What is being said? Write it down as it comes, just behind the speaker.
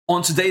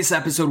On today's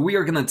episode, we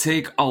are going to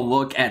take a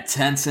look at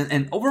Tencent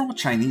and overall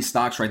Chinese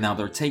stocks right now.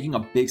 They're taking a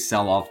big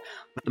sell-off,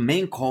 but the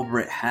main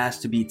culprit has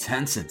to be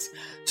Tencent.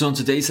 So in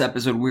today's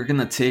episode, we're going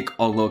to take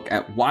a look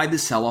at why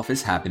this sell-off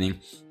is happening.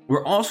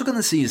 We're also going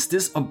to see, is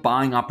this a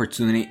buying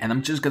opportunity? And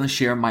I'm just going to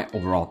share my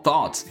overall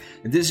thoughts.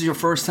 If this is your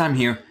first time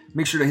here,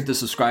 make sure to hit the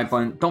subscribe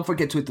button. Don't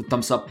forget to hit the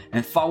thumbs up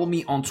and follow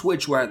me on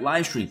Twitch where I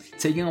live stream,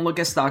 taking a look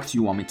at stocks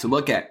you want me to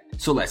look at.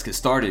 So let's get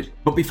started.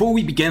 But before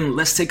we begin,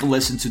 let's take a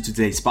listen to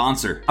today's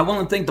sponsor. I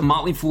want to thank The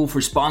Motley Fool for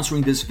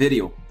sponsoring this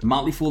video. The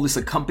Motley Fool is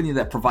a company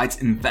that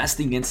provides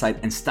investing insight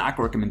and stock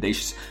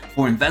recommendations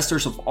for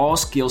investors of all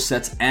skill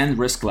sets and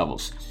risk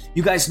levels.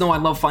 You guys know I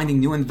love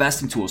finding new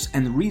investing tools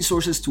and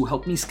resources to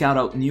help me scout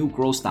out new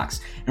growth stocks.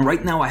 And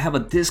right now I have a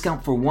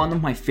discount for one of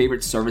my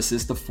favorite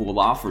services The Fool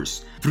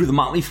offers. Through the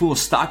Motley Fool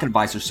Stock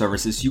Advisor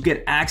services, you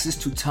get access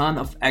to a ton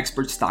of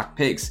expert stock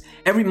picks.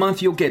 Every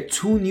month you'll get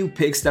 2 new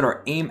picks that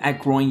are aimed at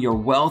growing your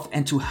wealth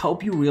and to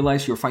help you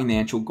realize your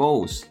financial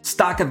goals.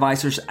 Stock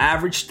Advisor's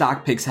average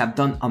stock picks have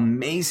done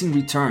amazing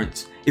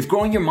returns. If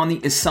growing your money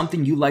is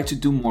something you'd like to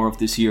do more of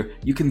this year,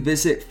 you can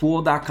visit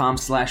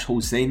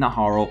fool.com/Jose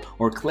Najarro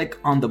or click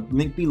on the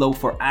link below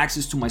for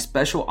access to my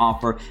special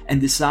offer and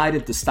decide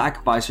if the stock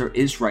advisor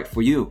is right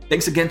for you.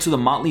 Thanks again to the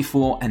Motley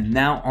Fool, and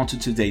now onto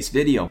today's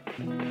video.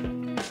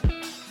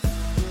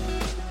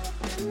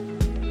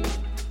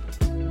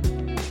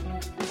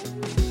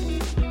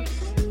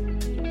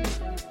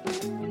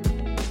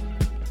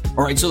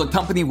 Alright, so the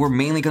company we're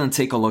mainly going to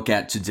take a look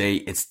at today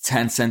is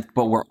Tencent,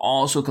 but we're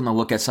also going to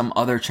look at some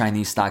other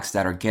Chinese stocks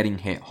that are getting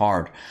hit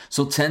hard.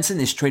 So Tencent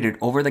is traded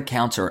over the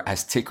counter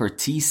as ticker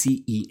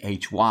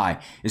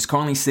TCEHY. It's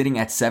currently sitting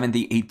at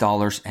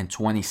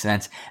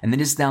 $78.20, and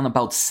it is down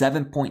about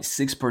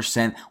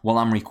 7.6% while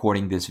I'm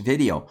recording this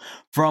video.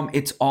 From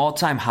its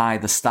all-time high,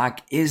 the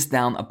stock is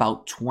down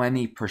about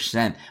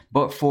 20%,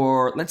 but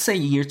for, let's say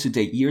year to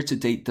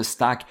date, the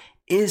stock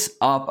is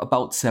up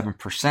about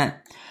 7%.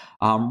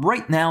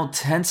 Right now,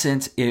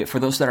 Tencent, for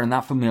those that are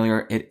not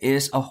familiar, it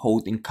is a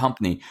holding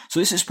company. So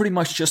this is pretty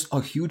much just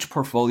a huge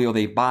portfolio.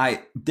 They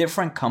buy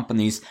different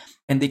companies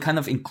and they kind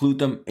of include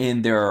them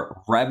in their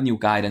revenue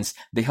guidance.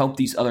 They help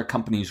these other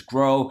companies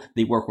grow.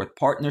 They work with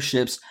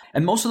partnerships.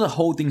 And most of the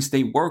holdings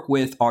they work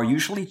with are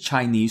usually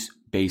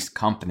Chinese-based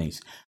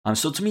companies.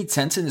 So to me,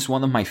 Tencent is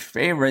one of my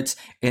favorites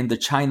in the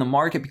China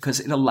market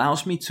because it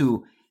allows me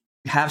to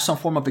have some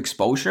form of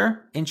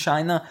exposure in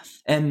China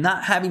and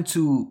not having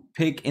to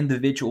pick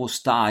individual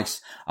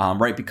stocks,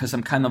 right? Because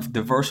I'm kind of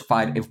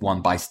diversified if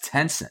one buys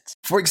Tencent.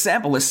 For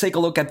example, let's take a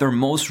look at their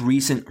most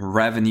recent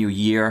revenue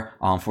year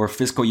for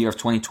fiscal year of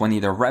 2020.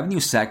 Their revenue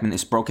segment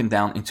is broken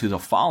down into the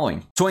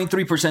following.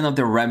 23% of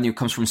their revenue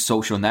comes from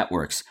social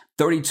networks.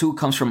 32%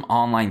 comes from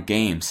online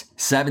games.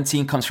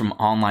 17% comes from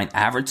online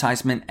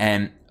advertisement,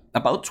 and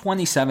about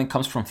 27%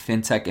 comes from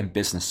fintech and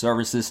business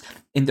services.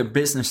 In their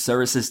business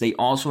services, they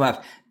also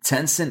have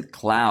Tencent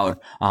Cloud,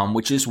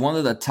 which is one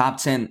of the top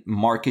 10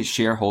 market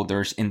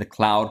shareholders in the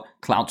cloud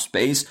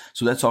space.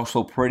 So that's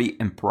also pretty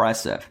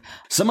impressive.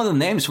 Some of the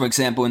names, for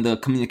example, in the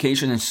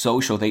communication and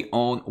social, they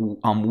own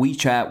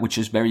WeChat, which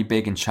is very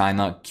big in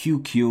China,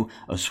 QQ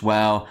as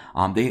well.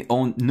 They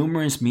own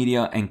numerous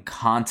media and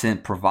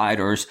content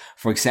providers.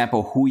 For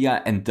example,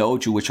 Huya and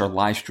Dojo, which are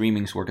live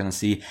streamings we're going to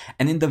see.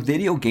 And in the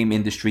video game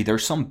industry,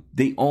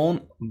 they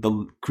own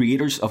the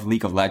creators of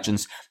League of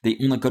Legends. They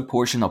own a good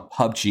portion of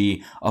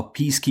PUBG, of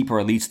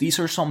Peacekeeper Elites. These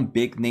are some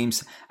big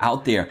names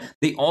out there.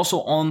 They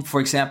also own,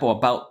 for example,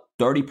 about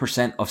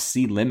 30% of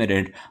Sea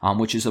Limited,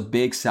 which is a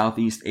big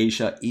Southeast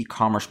Asia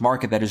e-commerce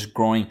market that is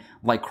growing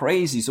like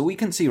crazy. So we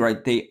can see,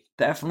 right, they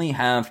definitely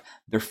have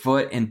their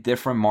foot in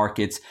different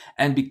markets.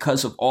 And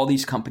because of all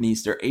these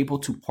companies, they're able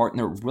to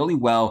partner really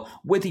well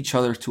with each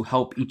other to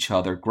help each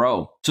other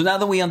grow. So now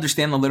that we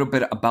understand a little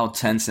bit about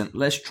Tencent,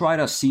 let's try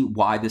to see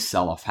why this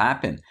sell-off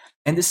happened.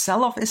 And the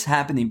sell-off is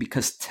happening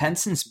because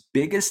Tencent's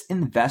biggest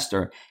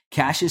investor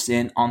cashes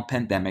in on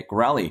pandemic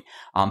rally.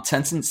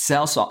 Tencent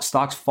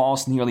stocks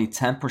falls nearly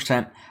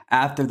 10%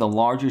 after the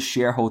largest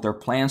shareholder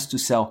plans to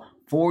sell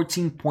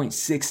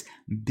 $14.6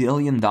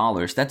 billion.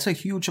 That's a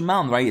huge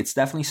amount, right? It's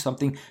definitely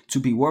something to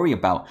be worried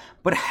about.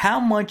 But how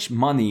much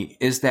money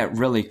is that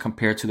really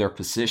compared to their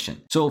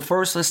position? So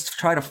first, let's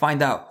try to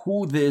find out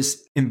who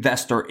this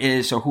investor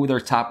is or who their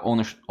top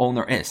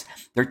owner is.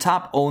 Their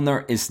top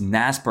owner is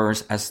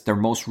Naspers as their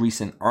most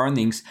recent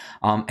earnings,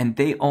 and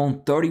they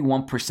own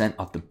 31%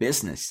 of the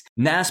business.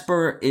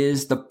 Naspers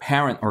is the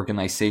parent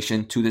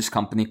organization to this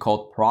company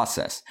called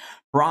Prosus.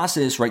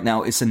 Prosus right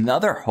now is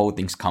another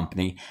holdings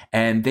company,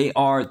 and they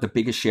are the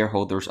biggest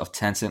shareholders of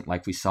Tencent,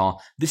 like we saw.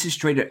 This is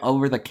traded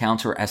over the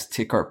counter as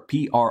ticker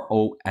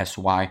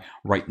PROSY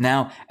right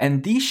now,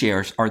 and these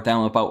shares are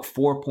down about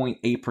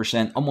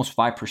 4.8%, almost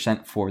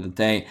 5% for the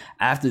day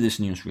after this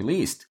news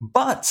released.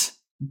 But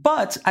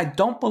But I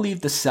don't believe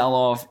the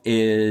sell-off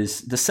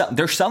is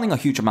they're selling a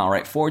huge amount,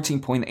 right?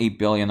 14.8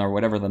 billion or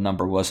whatever the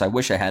number was. I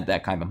wish I had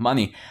that kind of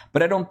money,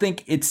 but I don't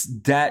think it's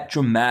that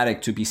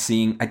dramatic to be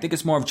seeing. I think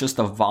it's more of just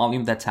a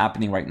volume that's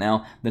happening right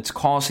now that's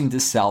causing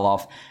this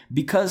sell-off.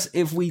 Because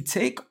if we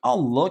take a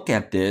look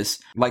at this,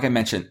 like I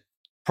mentioned,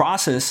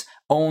 Process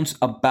owns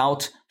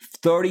about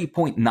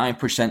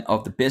 30.9%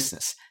 of the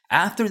business.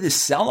 After this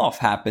sell-off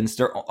happens,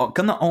 they're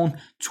going to own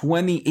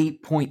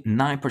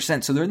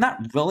 28.9%. So they're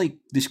not really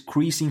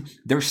decreasing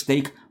their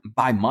stake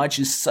by much.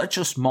 It's such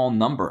a small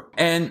number.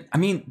 And I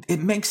mean, it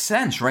makes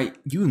sense, right?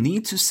 You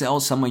need to sell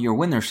some of your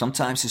winners.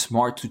 Sometimes it's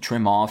smart to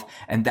trim off.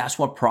 And that's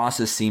what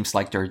Process seems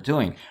like they're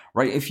doing,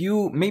 right? If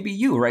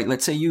right?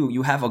 Let's say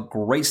you have a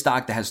great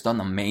stock that has done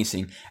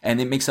amazing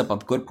and it makes up a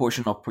good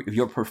portion of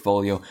your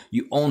portfolio.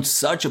 You own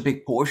such a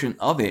big portion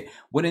of it.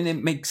 Wouldn't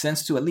it make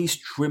sense to at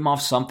least trim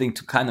off something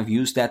to kind of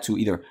use that to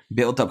either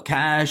build up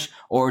cash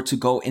or to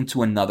go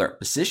into another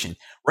position,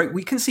 right?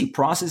 We can see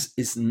Process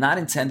is not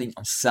intending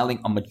on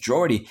selling a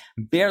majority,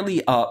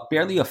 barely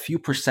a few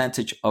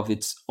percentage of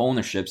its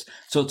ownerships.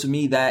 So to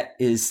me, that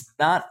is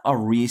not a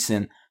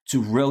reason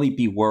to really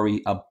be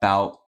worried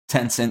about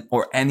Tencent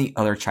or any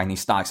other Chinese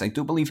stocks. I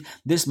do believe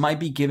this might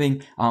be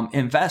giving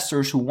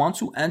investors who want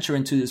to enter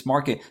into this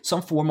market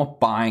some form of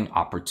buying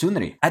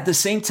opportunity. At the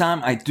same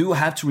time, I do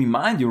have to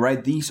remind you,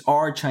 right, these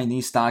are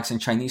Chinese stocks, and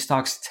Chinese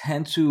stocks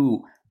tend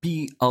to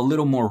be a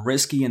little more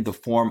risky in the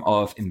form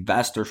of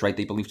investors, right?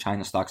 They believe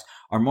China stocks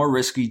are more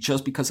risky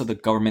just because of the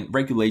government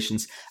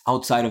regulations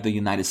outside of the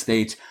United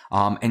States,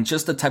 and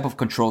just the type of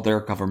control their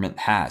government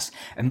has.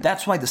 And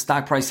that's why the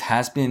stock price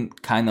has been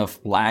kind of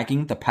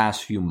lagging the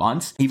past few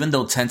months. Even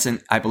though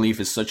Tencent, I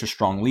believe, is such a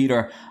strong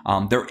leader,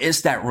 there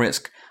is that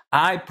risk.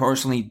 I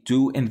personally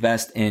do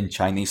invest in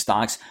Chinese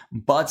stocks,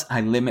 but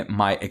I limit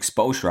my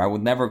exposure. I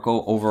would never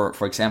go over,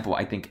 for example,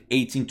 I think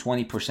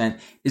 18-20%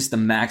 is the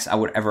max I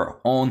would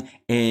ever own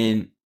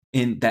in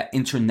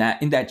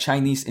that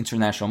Chinese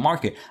international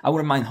market. I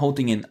wouldn't mind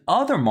holding in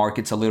other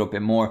markets a little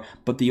bit more,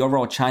 but the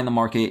overall China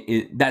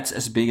market, that's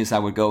as big as I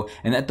would go.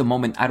 And at the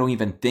moment, I don't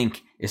even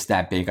think it's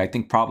that big. I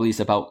think probably it's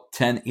about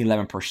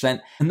 10-11%.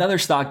 Another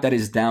stock that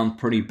is down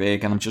pretty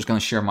big, and I'm just going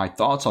to share my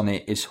thoughts on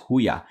it, is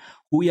Huya.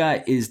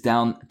 Huya is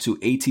down to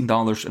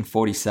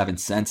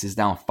 $18.47, is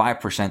down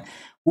 5%.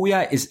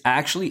 Huya is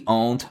actually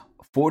owned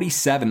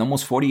 47,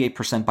 almost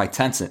 48% by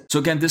Tencent. So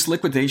again, this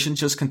liquidation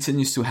just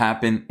continues to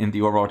happen in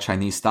the overall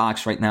Chinese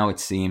stocks right now, it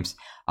seems.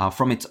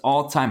 From its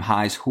all-time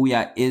highs,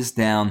 Huya is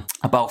down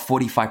about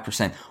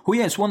 45%.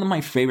 Huya is one of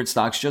my favorite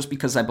stocks just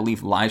because I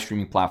believe live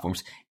streaming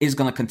platforms is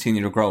going to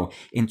continue to grow.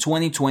 In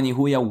 2020,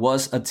 Huya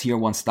was a tier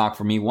 1 stock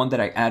for me, one that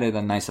I added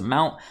a nice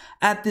amount.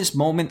 At this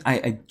moment,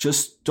 I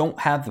just don't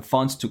have the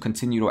funds to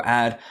continue to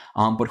add,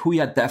 but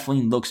Huya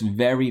definitely looks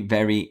very,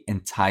 very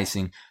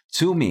enticing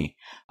to me.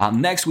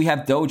 Next, we have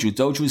Doju.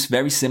 Doju is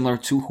very similar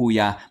to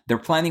Huya. They're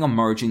planning on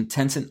merging.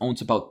 Tencent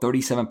owns about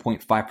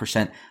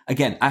 37.5%.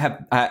 Again,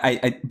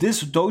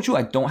 this Doju,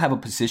 I don't have a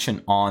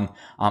position on.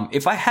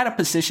 If I had a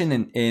position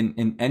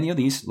in any of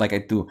these, like I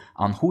do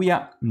on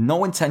Huya,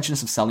 no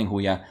intentions of selling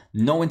Huya,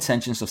 no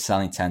intentions of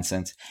selling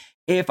Tencent.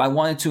 If I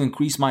wanted to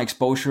increase my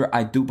exposure,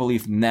 I do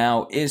believe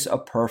now is a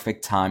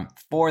perfect time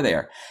for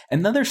there.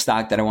 Another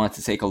stock that I wanted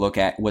to take a look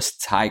at was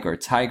Tiger.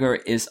 Tiger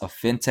is a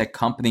fintech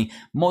company.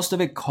 Most of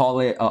it call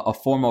it a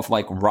form of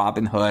like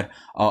Robinhood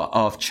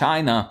of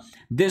China.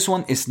 This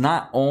one is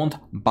not owned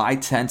by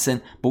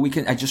Tencent, but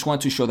I just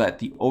want to show that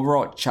the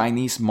overall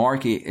Chinese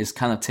market is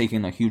kind of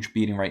taking a huge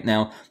beating right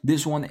now.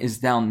 This one is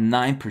down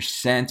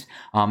 9%,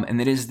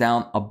 and it is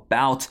down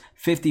about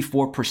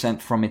 54%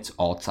 from its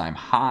all-time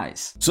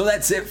highs. So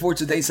that's it for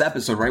today's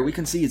episode, right? We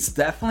can see it's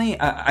definitely,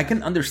 I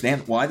can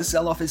understand why the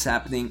sell-off is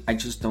happening. I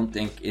just don't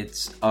think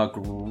it's a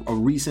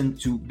reason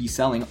to be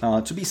selling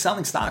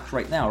stocks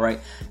right now, right?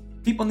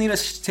 People need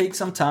to take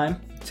some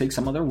time, take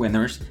some of their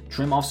winners,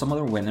 trim off some of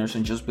their winners,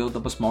 and just build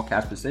up a small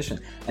cash position.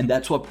 And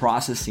that's what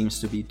Process seems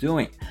to be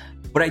doing.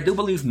 But I do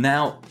believe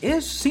now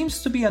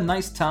seems to be a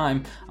nice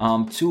time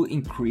to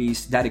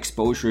increase that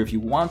exposure if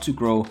you want to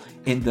grow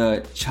in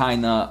the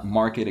China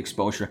market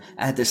exposure.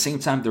 At the same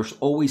time, there's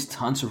always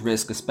tons of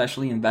risk,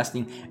 especially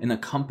investing in a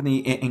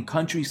company in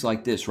countries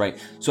like this, right?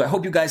 So I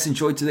hope you guys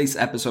enjoyed today's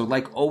episode.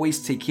 Like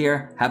always, take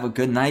care, have a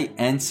good night,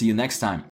 and see you next time.